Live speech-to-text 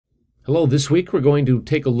Hello, this week we're going to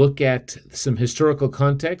take a look at some historical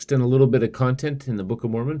context and a little bit of content in the Book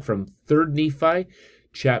of Mormon from 3rd Nephi,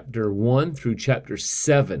 chapter 1 through chapter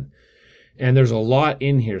 7. And there's a lot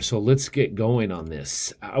in here, so let's get going on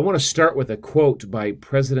this. I want to start with a quote by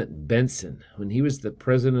President Benson when he was the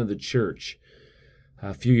president of the church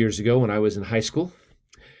a few years ago when I was in high school.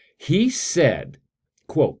 He said,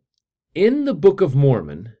 quote, "In the Book of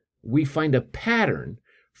Mormon, we find a pattern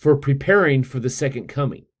for preparing for the second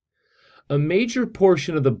coming. A major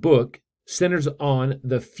portion of the book centers on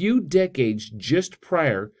the few decades just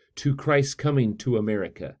prior to Christ's coming to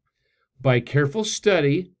America. By careful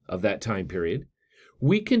study of that time period,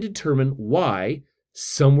 we can determine why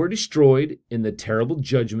some were destroyed in the terrible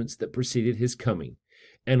judgments that preceded his coming,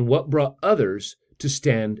 and what brought others to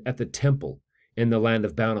stand at the temple in the land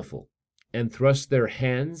of Bountiful, and thrust their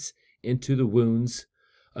hands into the wounds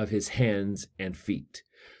of his hands and feet."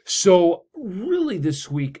 So really this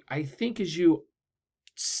week, I think as you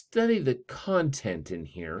study the content in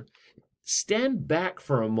here, stand back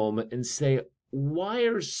for a moment and say, why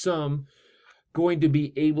are some going to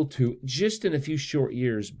be able to, just in a few short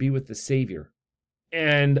years, be with the Savior,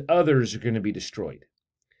 and others are going to be destroyed?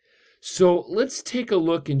 So let's take a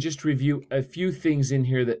look and just review a few things in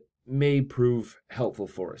here that may prove helpful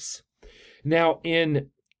for us. Now, in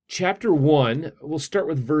chapter 1, we'll start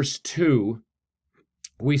with verse 2.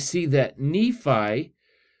 We see that Nephi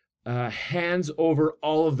hands over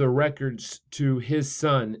all of the records to his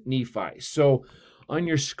son, Nephi. So on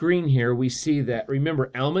your screen here, we see that,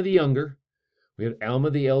 remember, Alma the Younger. We had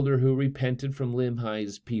Alma the Elder who repented from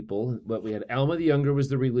Limhi's people, but we had Alma the Younger was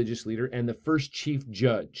the religious leader and the first chief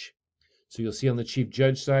judge. So you'll see on the chief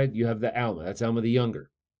judge side, you have the Alma. That's Alma the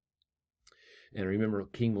Younger. And remember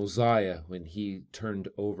King Mosiah, when he turned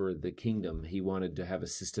over the kingdom, he wanted to have a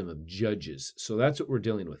system of judges. So that's what we're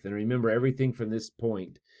dealing with. And remember, everything from this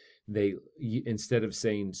point, they, instead of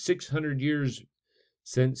saying 600 years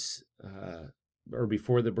since or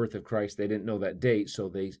before the birth of Christ, they didn't know that date, so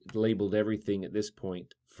they labeled everything at this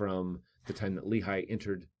point from the time that Lehi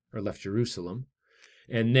entered or left Jerusalem.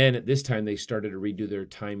 And then at this time, they started to redo their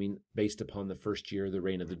timing based upon the first year of the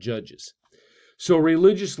reign of the judges. So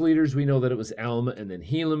religious leaders, we know that it was Alma and then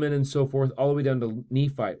Helaman and so forth, all the way down to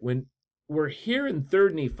Nephi. When we're here in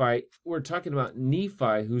 3rd Nephi, we're talking about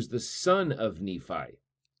Nephi, who's the son of Nephi.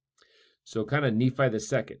 So kind of Nephi the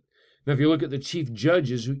second. Now, if you look at the chief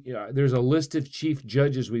judges, there's a list of chief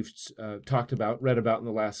judges we've read about in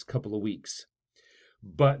the last couple of weeks.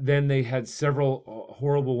 But then they had several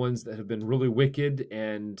horrible ones that have been really wicked,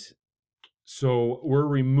 and so we're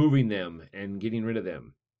removing them and getting rid of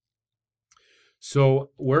them. So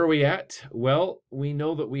where are we at? Well, we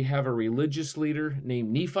know that we have a religious leader named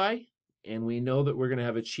Nephi, and we know that we're going to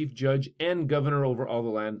have a chief judge and governor over all the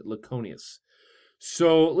land, Laconius.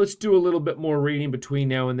 So let's do a little bit more reading between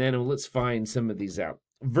now and then, and let's find some of these out.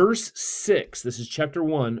 Verse 6, this is chapter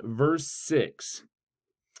 1, verse 6.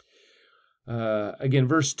 Again,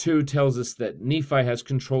 verse 2 tells us that Nephi has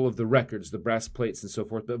control of the records, the brass plates, and so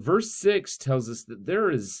forth. But verse 6 tells us that there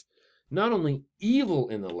is not only evil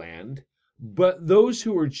in the land, but those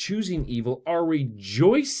who are choosing evil are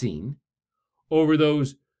rejoicing over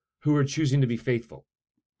those who are choosing to be faithful.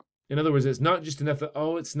 In other words, it's not just enough that,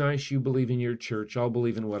 oh, it's nice you believe in your church, I'll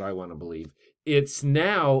believe in what I want to believe. It's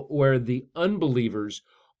now where the unbelievers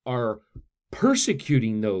are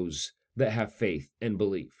persecuting those that have faith and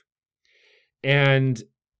believe. And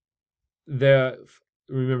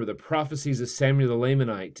remember the prophecies of Samuel the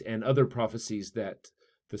Lamanite and other prophecies that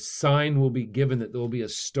the sign will be given that there will be a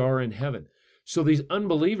star in heaven. So these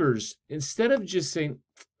unbelievers, instead of just saying,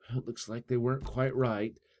 it looks like they weren't quite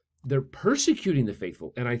right, they're persecuting the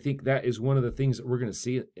faithful. And I think that is one of the things that we're going to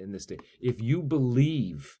see in this day. If you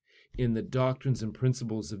believe in the doctrines and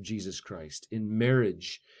principles of Jesus Christ, in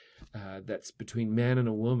marriage that's between man and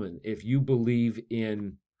a woman, if you believe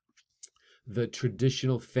in the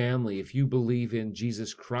traditional family, if you believe in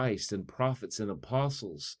Jesus Christ and prophets and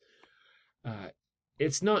apostles,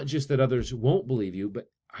 it's not just that others won't believe you, but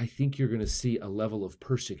I think you're going to see a level of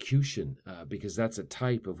persecution because that's a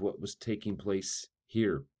type of what was taking place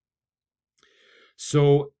here.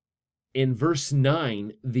 So in verse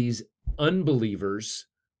 9, these unbelievers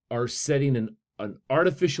are setting an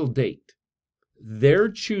artificial date. They're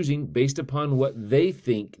choosing, based upon what they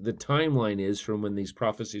think the timeline is from when these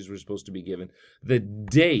prophecies were supposed to be given, the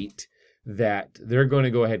date that they're going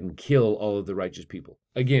to go ahead and kill all of the righteous people.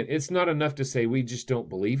 Again, it's not enough to say, we just don't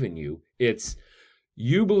believe in you. It's,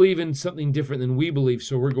 you believe in something different than we believe,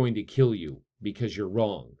 so we're going to kill you because you're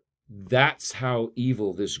wrong. That's how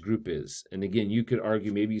evil this group is. And again, you could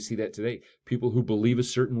argue, maybe you see that today. People who believe a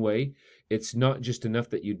certain way, it's not just enough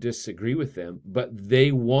that you disagree with them, but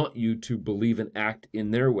they want you to believe and act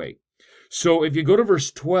in their way. So if you go to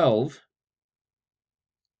verse 12,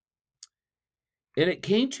 and it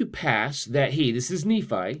came to pass that he, this is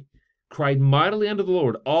Nephi, cried mightily unto the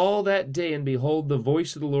Lord all that day, and behold, the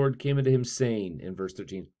voice of the Lord came unto him, saying, in verse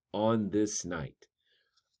 13, on this night.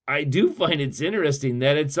 I do find it's interesting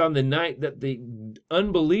that it's on the night that the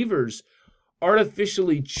unbelievers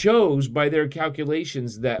artificially chose by their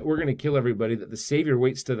calculations that we're going to kill everybody, that the Savior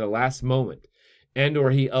waits to the last moment, and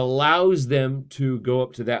or he allows them to go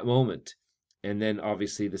up to that moment. And then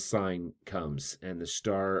obviously the sign comes and the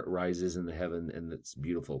star rises in the heaven, and it's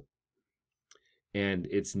beautiful. And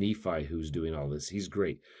it's Nephi who's doing all this. He's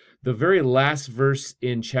great. The very last verse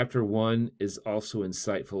in chapter 1 is also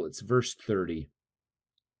insightful. It's verse 30.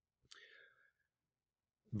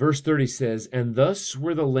 Verse 30 says, and thus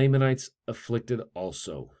were the Lamanites afflicted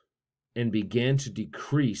also, and began to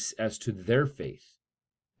decrease as to their faith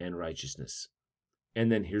and righteousness. And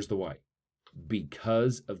then here's the why.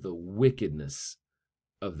 Because of the wickedness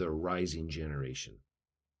of the rising generation.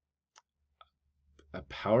 A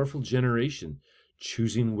powerful generation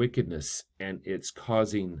choosing wickedness, and it's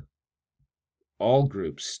causing all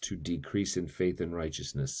groups to decrease in faith and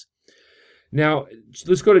righteousness. Now,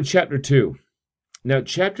 let's go to chapter 2. Now,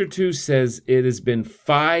 chapter 2 says it has been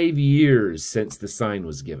 5 years since the sign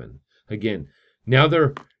was given. Again, now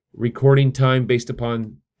they're recording time based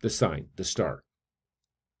upon the sign, the star.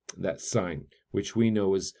 That sign, which we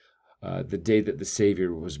know is the day that the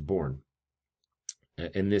Savior was born,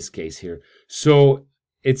 in this case here. So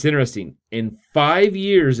it's interesting. In 5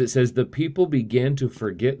 years, it says the people began to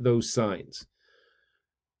forget those signs.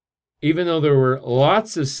 Even though there were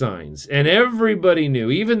lots of signs, and everybody knew,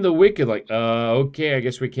 even the wicked, like, okay, I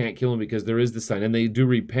guess we can't kill him because there is the sign, and they do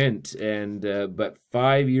repent, and but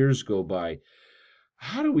 5 years go by.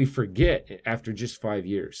 How do we forget after just 5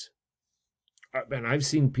 years? And I've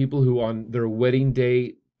seen people who on their wedding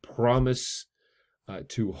day promise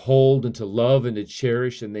to hold and to love and to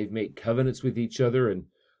cherish, and they've made covenants with each other, and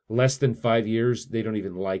less than 5 years, they don't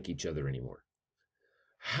even like each other anymore.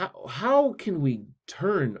 How can we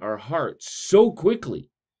turn our hearts so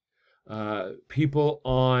quickly? People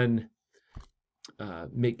on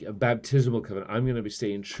make a baptismal covenant. I'm going to be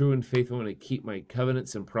staying true and faithful. I'm going to keep my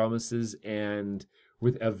covenants and promises. And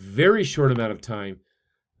with a very short amount of time,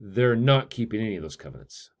 they're not keeping any of those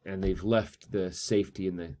covenants. And they've left the safety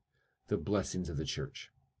and the blessings of the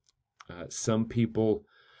church. Some people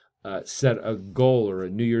set a goal or a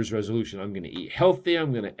New Year's resolution. I'm going to eat healthy.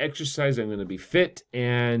 I'm going to exercise. I'm going to be fit.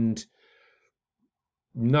 And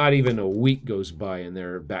not even a week goes by and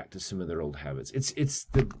they're back to some of their old habits. It's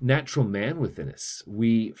the natural man within us.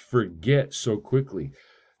 We forget so quickly.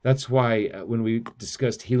 That's why when we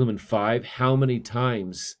discussed Helaman 5, how many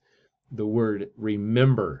times the word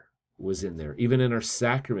remember was in there. Even in our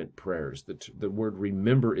sacrament prayers, the word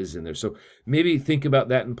remember is in there. So maybe think about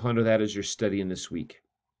that and ponder that as you're studying this week.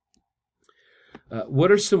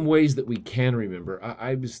 What are some ways that we can remember?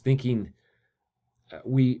 I was thinking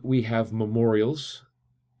we have memorials.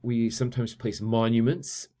 We sometimes place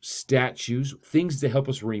monuments, statues, things to help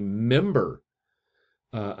us remember.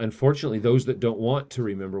 Unfortunately, those that don't want to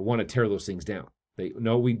remember want to tear those things down.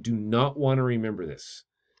 No, we do not want to remember this.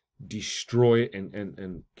 Destroy it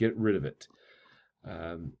and get rid of it.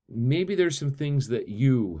 Maybe there's some things that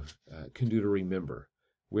you can do to remember,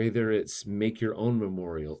 whether it's make your own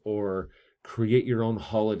memorial or create your own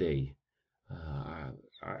holiday.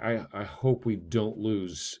 I hope we don't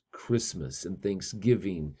lose Christmas and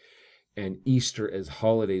Thanksgiving and Easter as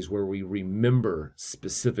holidays where we remember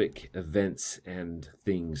specific events and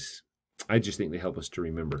things. I just think they help us to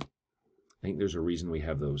remember. I think there's a reason we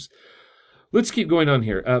have those. Let's keep going on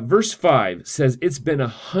here. Verse 5 says, it's been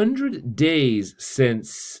 100 days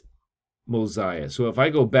since Mosiah. So if I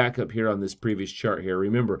go back up here on this previous chart here,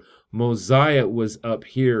 remember, Mosiah was up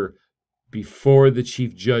here before the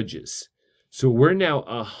chief judges. So we're now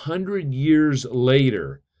 100 years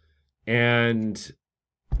later, and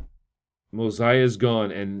Mosiah's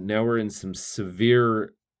gone, and now we're in some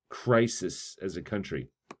severe crisis as a country.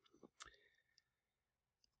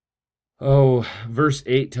 Oh, verse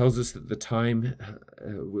 8 tells us that the time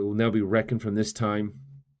will now be reckoned from this time.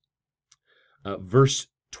 Verse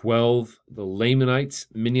 12, the Lamanites,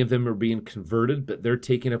 many of them are being converted, but they're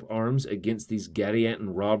taking up arms against these Gadianton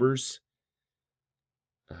robbers.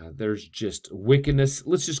 There's just wickedness.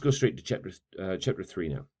 Let's just go straight to chapter 3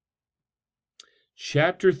 now.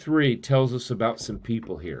 Chapter 3 tells us about some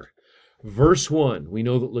people here. Verse 1, we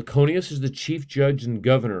know that Lyconius is the chief judge and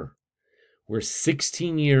governor We're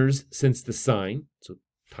 16 years since the sign, so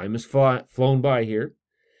time has flown by here.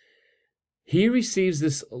 He receives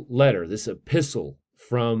this letter, this epistle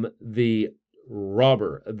from the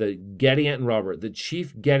robber, the Gadianton robber, the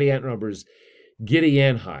chief Gadianton robbers,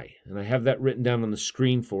 Gideonhi. And I have that written down on the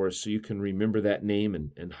screen for us so you can remember that name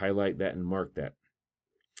and highlight that and mark that.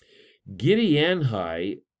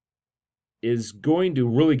 Gideonhi is going to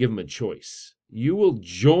really give him a choice. You will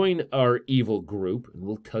join our evil group, and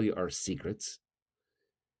we'll tell you our secrets,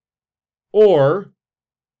 or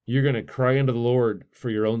you're going to cry unto the Lord for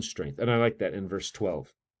your own strength. And I like that in verse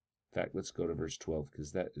 12. In fact, let's go to verse 12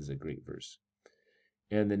 because that is a great verse.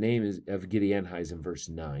 And the name of Gideonhi is in verse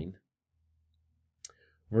 9.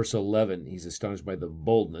 Verse 11, he's astonished by the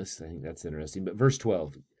boldness. I think that's interesting. But verse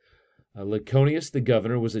 12, Lyconius the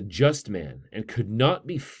governor was a just man and could not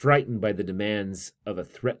be frightened by the demands of a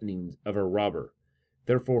robber.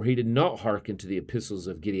 Therefore, he did not hearken to the epistles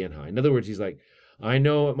of Gideonhi. In other words, he's like, I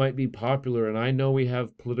know it might be popular and I know we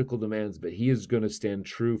have political demands, but he is going to stand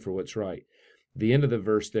true for what's right. The end of the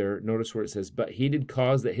verse there, notice where it says, but he did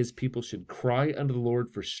cause that his people should cry unto the Lord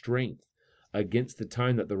for strength against the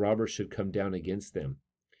time that the robbers should come down against them.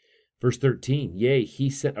 Verse 13, yea, he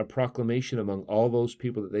sent a proclamation among all those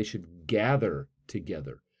people that they should gather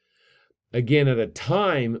together. Again, at a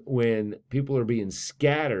time when people are being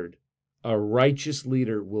scattered, a righteous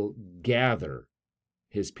leader will gather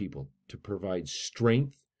his people to provide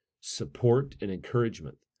strength, support, and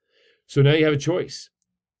encouragement. So now you have a choice.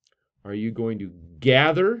 Are you going to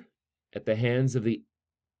gather at the hands of the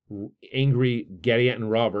angry Gadianton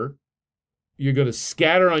robber? You're going to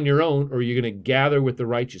scatter on your own, or you're going to gather with the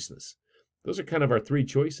righteousness. Those are kind of our three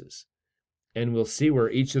choices. And we'll see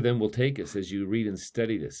where each of them will take us as you read and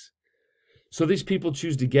study this. So these people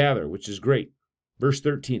choose to gather, which is great. Verse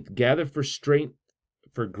 13, gather for strength,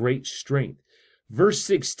 for great strength. Verse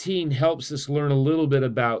 16 helps us learn a little bit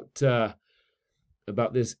about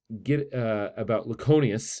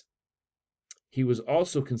Lyconius. He was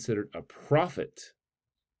also considered a prophet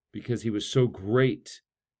because he was so great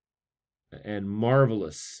and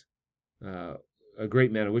marvelous, a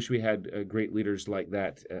great man. I wish we had great leaders like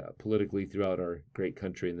that politically throughout our great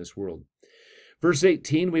country in this world. Verse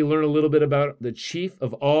 18, we learn a little bit about the chief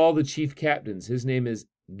of all the chief captains. His name is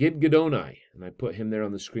Gidgiddoni, and I put him there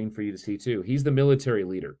on the screen for you to see too. He's the military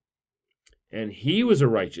leader, and he was a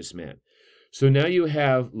righteous man. So now you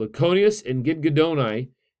have Lyconius and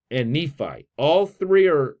Gidgiddoni and Nephi. All three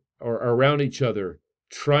are around each other,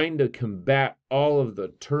 trying to combat all of the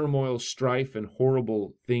turmoil, strife, and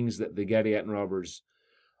horrible things that the Gadianton robbers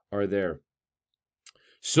are there.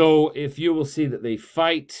 So if you will see that they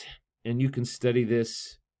fight, and you can study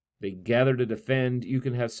this, they gather to defend, you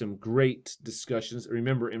can have some great discussions.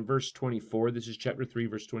 Remember, in verse 24, this is chapter 3,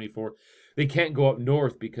 verse 24, they can't go up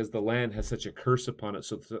north because the land has such a curse upon it,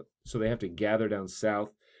 so they have to gather down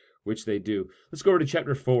south, which they do. Let's go over to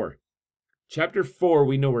chapter 4. Chapter 4,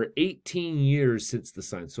 we know we're 18 years since the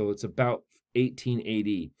sign, so it's about 18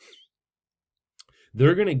 AD.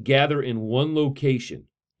 They're going to gather in one location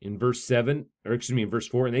in verse 7, or excuse me, in verse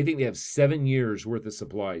 4, and they think they have 7 years worth of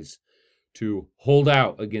supplies to hold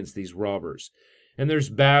out against these robbers. And there's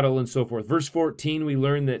battle and so forth. Verse 14, we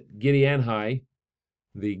learn that Gideonhi,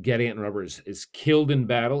 the Gadianton robber, is killed in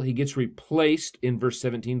battle. He gets replaced in verse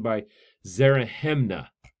 17 by Zerahemnah.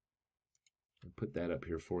 I'll put that up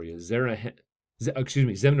here for you. Zemnariah.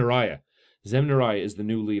 Zemnariah is the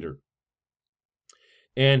new leader.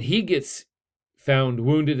 And he gets found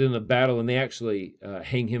wounded in a battle, and they actually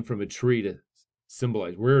hang him from a tree to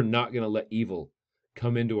symbolize we're not going to let evil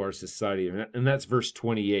come into our society. And that's verse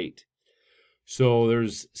 28. So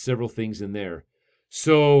there's several things in there.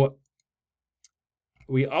 So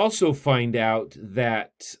we also find out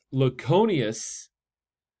that Lyconius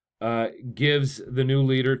gives the new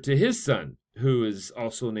leader to his son, who is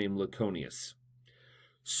also named Lyconius.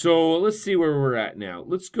 So let's see where we're at now.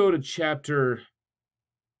 Let's go to chapter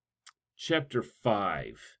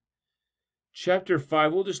 5. Chapter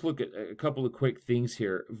 5, we'll just look at a couple of quick things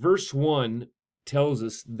here. Verse 1 tells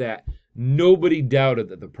us that nobody doubted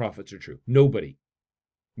that the prophets are true. Nobody.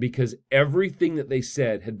 Because everything that they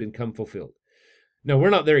said had become fulfilled. Now, we're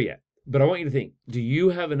not there yet, but I want you to think, do you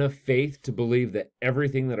have enough faith to believe that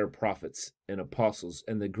everything that are prophets and apostles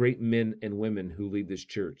and the great men and women who lead this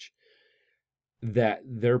church, that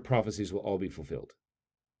their prophecies will all be fulfilled?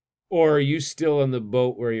 Or are you still in the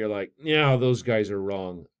boat where you're like, yeah, those guys are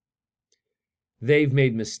wrong. They've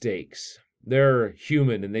made mistakes. They're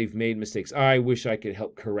human and they've made mistakes. I wish I could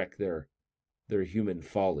help correct their human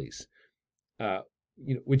follies.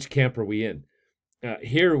 Which camp are we in?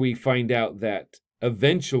 Here we find out that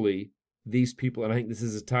eventually these people, and I think this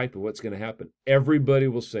is a type of what's going to happen. Everybody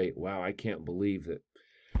will say, wow, I can't believe that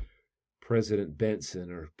President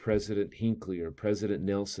Benson or President Hinckley or President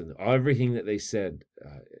Nelson, everything that they said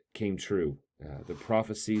came true. The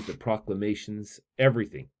prophecies, the proclamations,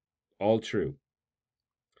 everything, all true.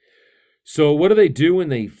 So what do they do when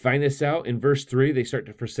they find this out? In verse 3, they start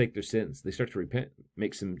to forsake their sins. They start to repent,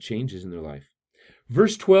 make some changes in their life.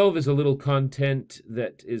 Verse 12 is a little content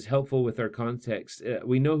that is helpful with our context.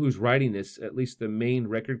 We know who's writing this, at least the main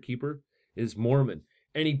record keeper is Mormon.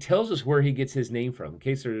 And he tells us where he gets his name from, in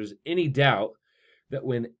case there's any doubt that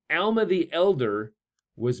when Alma the Elder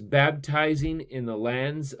was baptizing in the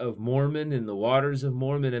lands of Mormon, in the waters of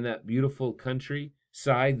Mormon, in that beautiful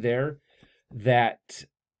countryside there,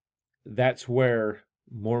 that's where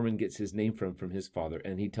Mormon gets his name from his father.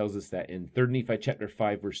 And he tells us that in 3 Nephi chapter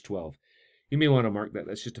 5, verse 12. You may want to mark that.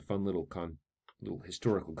 That's just a fun little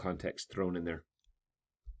historical context thrown in there.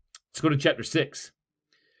 Let's go to chapter 6.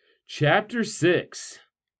 Chapter 6,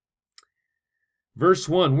 verse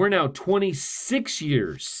 1. We're now 26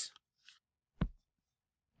 years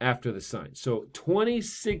after the sign. So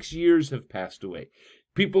 26 years have passed away.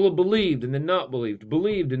 People have believed and then not believed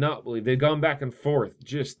and not believed. They've gone back and forth.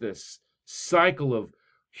 Just this cycle of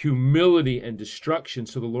humility and destruction.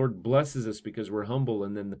 So the Lord blesses us because we're humble,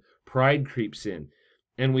 and then the pride creeps in.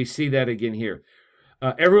 And we see that again here.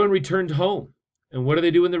 Everyone returned home. And what do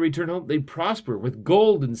they do when they return home? They prosper with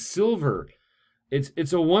gold and silver.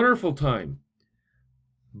 It's a wonderful time.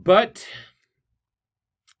 But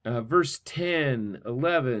verse 10,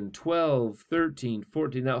 11, 12, 13,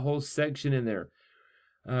 14, that whole section in there.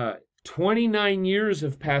 29 years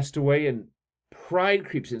have passed away and pride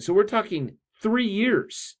creeps in. So we're talking 3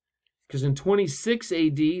 years. Because in 26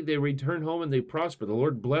 AD, they return home and they prosper. The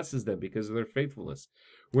Lord blesses them because of their faithfulness.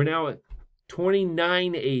 We're now at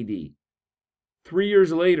 29 AD. 3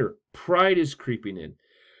 years later, pride is creeping in.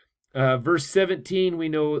 Verse 17, we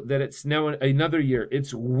know that it's now another year.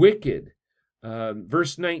 It's wicked.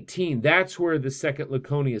 Verse 19, that's where the second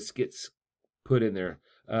Laconius gets put in there.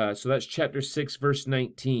 So that's chapter 6, verse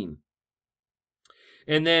 19.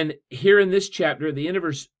 And then here in this chapter, at the end of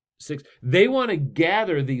verse 6, they want to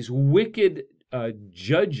gather these wicked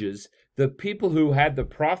judges, the people who had the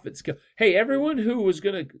prophets kill. Hey, everyone who was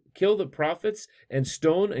going to kill the prophets and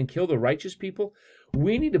stone and kill the righteous people,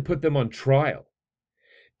 we need to put them on trial.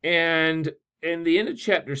 And in the end of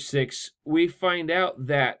chapter 6, we find out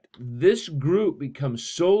that this group becomes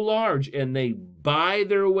so large and they buy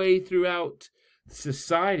their way throughout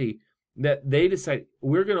society that they decide,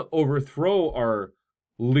 we're going to overthrow our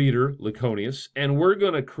leader, Laconius, and we're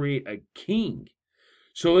going to create a king.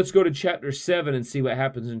 So let's go to chapter 7 and see what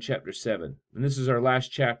happens in chapter 7. And this is our last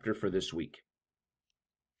chapter for this week.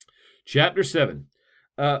 Chapter 7.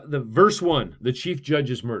 The verse 1, the chief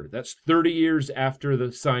judge is murdered. That's 30 years after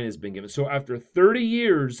the sign has been given. So after 30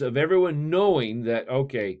 years of everyone knowing that,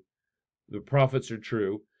 okay, the prophets are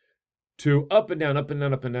true, to up and down, up and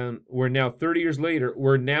down, up and down, we're now 30 years later,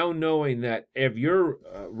 we're now knowing that if you're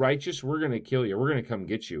righteous, we're going to kill you. We're going to come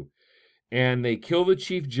get you. And they kill the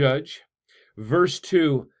chief judge. Verse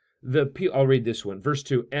 2, I'll read this one. Verse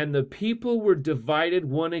 2, and the people were divided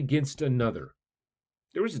one against another.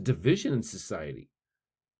 There was a division in society.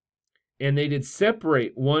 And they did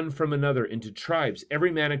separate one from another into tribes,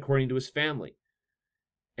 every man according to his family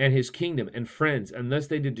and his kingdom and friends, unless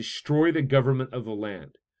they did destroy the government of the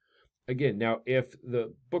land. Again, now, if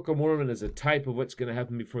the Book of Mormon is a type of what's going to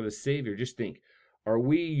happen before the Savior, just think, are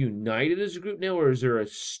we united as a group now, or is there a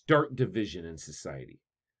stark division in society?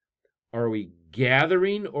 Are we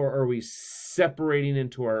gathering, or are we separating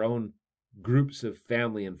into our own groups of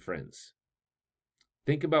family and friends?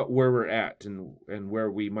 Think about where we're at and where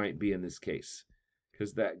we might be in this case,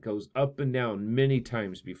 because that goes up and down many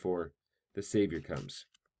times before the Savior comes.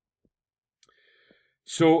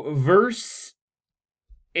 So verse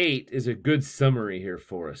 8 is a good summary here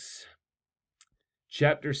for us.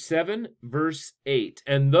 Chapter 7, verse 8.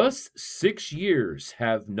 And thus 6 years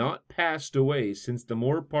have not passed away since the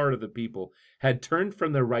more part of the people had turned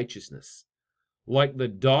from their righteousness, like the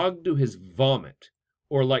dog to his vomit,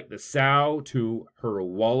 or like the sow to her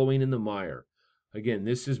wallowing in the mire. Again,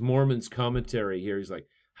 this is Mormon's commentary here. He's like,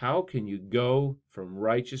 how can you go from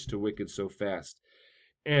righteous to wicked so fast?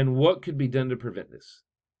 And what could be done to prevent this?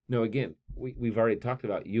 Now, again, we've already talked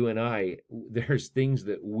about, you and I, there's things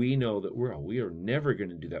that we know that we are never going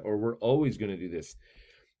to do that, or we're always going to do this,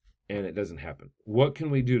 and it doesn't happen. What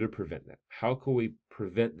can we do to prevent that? How can we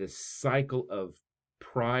prevent this cycle of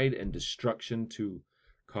pride and destruction to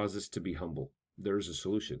cause us to be humble? There's a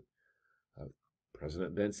solution.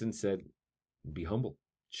 President Benson said, be humble.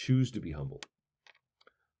 Choose to be humble.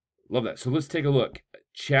 Love that. So let's take a look.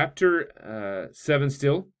 Chapter 7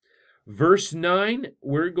 still. Verse 9,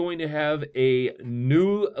 we're going to have a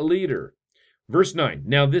new leader. Verse 9,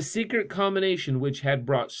 now this secret combination which had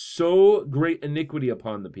brought so great iniquity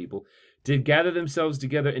upon the people did gather themselves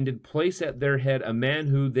together and did place at their head a man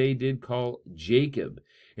who they did call Jacob.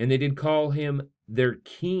 And they did call him their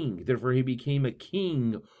king. Therefore he became a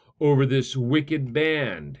king over this wicked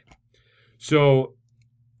band. So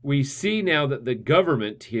we see now that the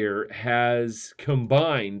government here has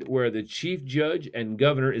combined, where the chief judge and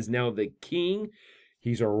governor is now the king.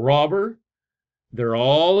 He's a robber. They're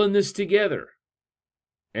all in this together.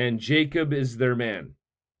 And Jacob is their man.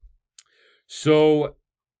 So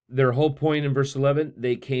their whole point in verse 11,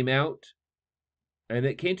 they came out, and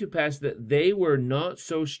it came to pass that they were not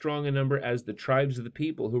so strong in number as the tribes of the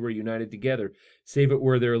people who were united together, save it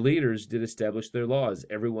were their leaders did establish their laws,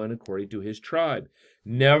 everyone according to his tribe.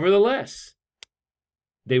 Nevertheless,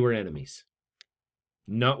 they were enemies.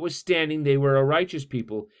 Notwithstanding, they were a righteous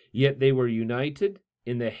people, yet they were united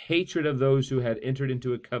in the hatred of those who had entered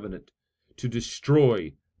into a covenant to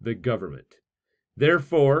destroy the government.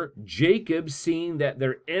 Therefore, Jacob, seeing that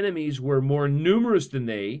their enemies were more numerous than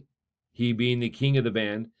they, he being the king of the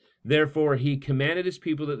band, therefore he commanded his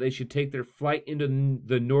people that they should take their flight into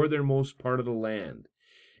the northernmost part of the land,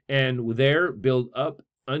 and there build up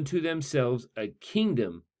unto themselves a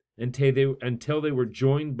kingdom until they were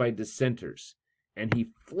joined by dissenters. And he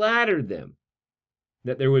flattered them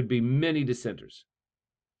that there would be many dissenters.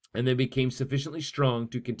 And they became sufficiently strong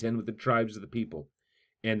to contend with the tribes of the people.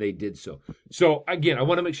 And they did so. So, again, I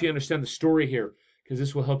want to make sure you understand the story here, because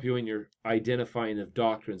this will help you in your identifying of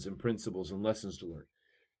doctrines and principles and lessons to learn.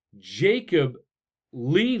 Jacob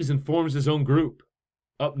leaves and forms his own group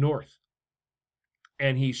up north.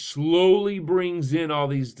 And he slowly brings in all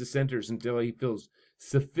these dissenters until he feels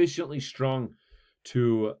sufficiently strong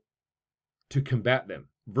to combat them.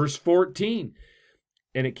 Verse 14,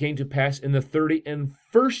 and it came to pass in the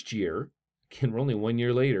 31st year, again, we're only 1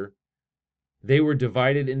 year later, they were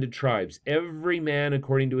divided into tribes, every man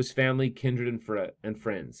according to his family, kindred, and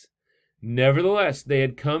friends. Nevertheless, they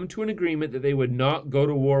had come to an agreement that they would not go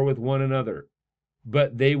to war with one another,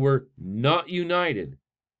 but they were not united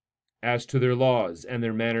as to their laws and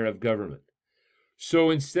their manner of government. So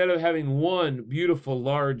instead of having one beautiful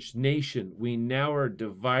large nation, we now are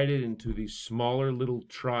divided into these smaller little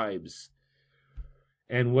tribes.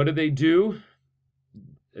 And what did they do?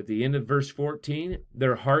 At the end of verse 14,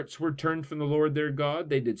 their hearts were turned from the Lord their God.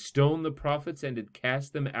 They did stone the prophets and did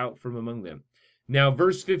cast them out from among them. Now,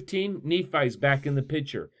 verse 15, Nephi's back in the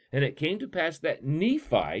picture. And it came to pass that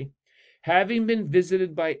Nephi, having been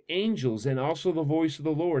visited by angels, and also the voice of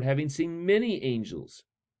the Lord, having seen angels,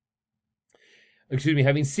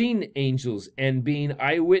 and being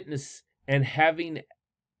eyewitness, and having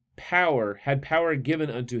had power given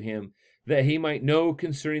unto him, that he might know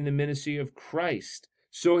concerning the ministry of Christ.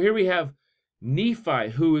 So here we have Nephi,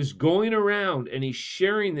 who is going around and he's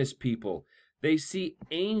sharing this people. They see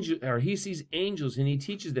angels, or he sees angels, and he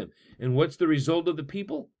teaches them. And what's the result of the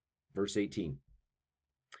people? Verse 18.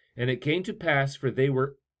 And it came to pass, for they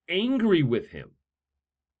were angry with him,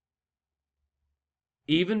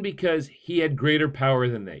 even because he had greater power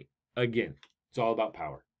than they. Again, it's all about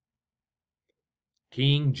power.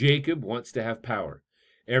 King Jacob wants to have power.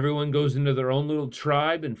 Everyone goes into their own little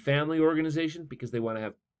tribe and family organization because they want to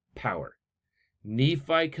have power.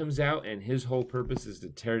 Nephi comes out, and his whole purpose is to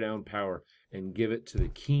tear down power and give it to the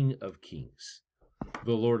King of Kings,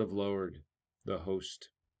 the Lord of Lords, the host,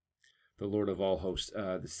 the Lord of all hosts,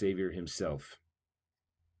 the Savior himself.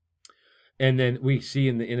 And then we see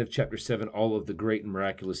in the end of chapter 7 all of the great and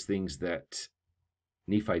miraculous things that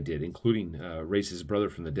Nephi did, including raise his brother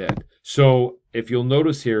from the dead. So if you'll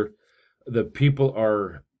notice here, the people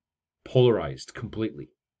are polarized completely.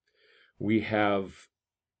 We have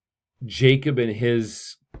Jacob and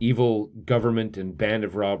his evil government and band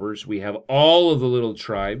of robbers. We have all of the little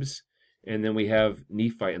tribes. And then we have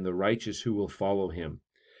Nephi and the righteous who will follow him.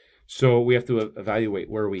 So we have to evaluate,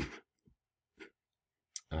 where are we?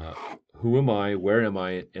 Who am I? Where am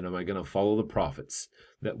I? And am I going to follow the prophets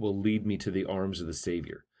that will lead me to the arms of the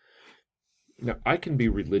Savior? Now, I can be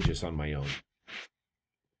religious on my own,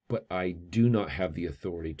 but I do not have the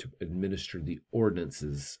authority to administer the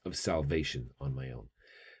ordinances of salvation on my own.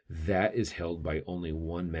 That is held by only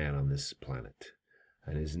one man on this planet.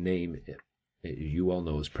 And his name, you all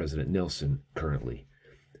know, is President Nelson currently.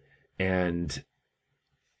 And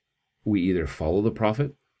we either follow the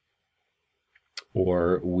prophet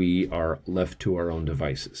or we are left to our own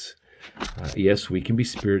devices. Yes, we can be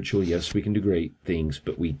spiritual. Yes, we can do great things,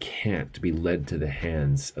 but we can't be led to the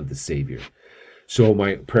hands of the Savior. So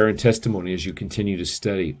my prayer and testimony as you continue to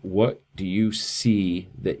study, what do you see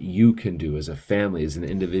that you can do as a family, as an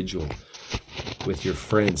individual, with your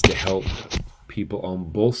friends to help people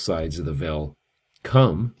on both sides of the veil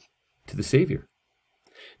come to the Savior?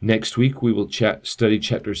 Next week, we will study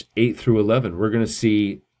chapters 8 through 11. We're going to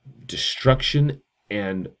see destruction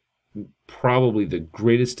and probably the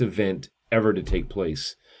greatest event ever to take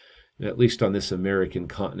place, at least on this American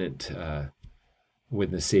continent,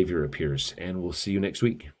 when the Savior appears. And we'll see you next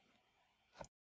week.